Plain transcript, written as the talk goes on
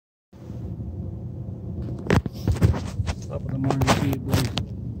Top of the morning to you, boys.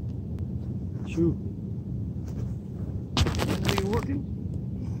 Shoo. Are you working?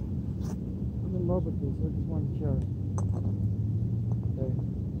 I'm in love with this. I just want to share it. Okay.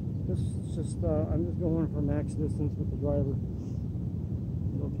 This is just, I'm just going for max distance with the driver.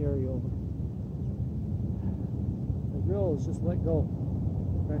 It'll carry over. The drill is just let go.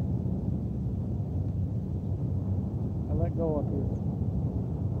 Okay. I let go up here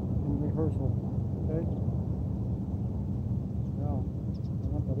in rehearsal. Okay. Now, I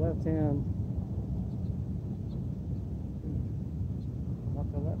want the left hand. I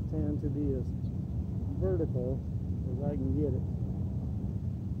want the left hand to be as vertical as I can get it.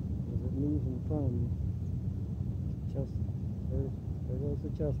 As it moves in front of me. Chest. There goes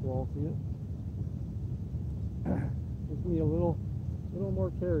the chest wall. See it? Gives me a little more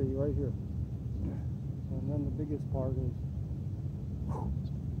carry right here. And then the biggest part is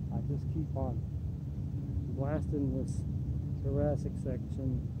I just keep on blasting this thoracic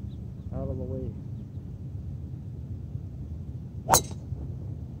section out of the way.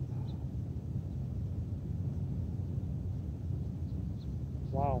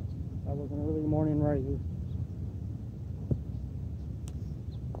 Wow, that was an early morning right here.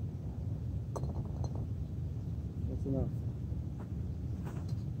 That's enough.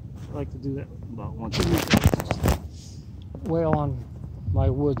 I like to do that about once a week. Wail on my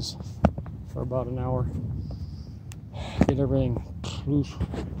woods for about an hour. Get everything loose.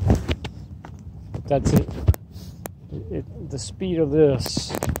 But that's it. The speed of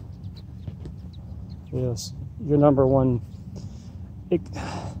this is your number one.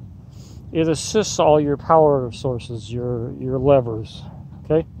 It assists all your power sources, your levers.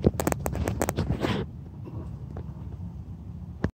 Okay.